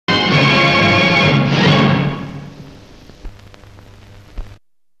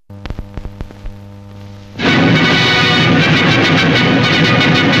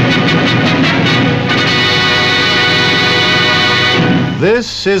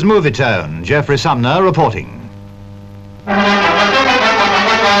This is Movietone, Geoffrey Sumner reporting.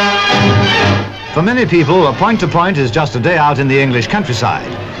 For many people, a point-to-point is just a day out in the English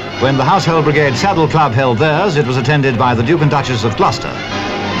countryside. When the Household Brigade Saddle Club held theirs, it was attended by the Duke and Duchess of Gloucester.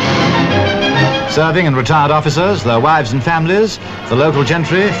 Serving and retired officers, their wives and families, the local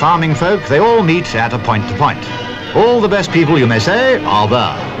gentry, farming folk, they all meet at a point-to-point. All the best people, you may say, are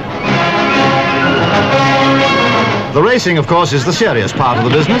there. The racing, of course, is the serious part of the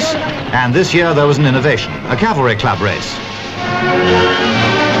business, and this year there was an innovation, a Cavalry Club race.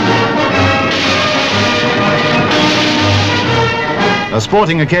 A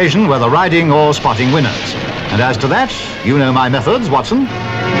sporting occasion, whether riding or spotting winners. And as to that, you know my methods, Watson.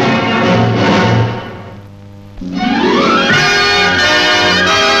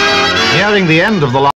 Nearing the end of the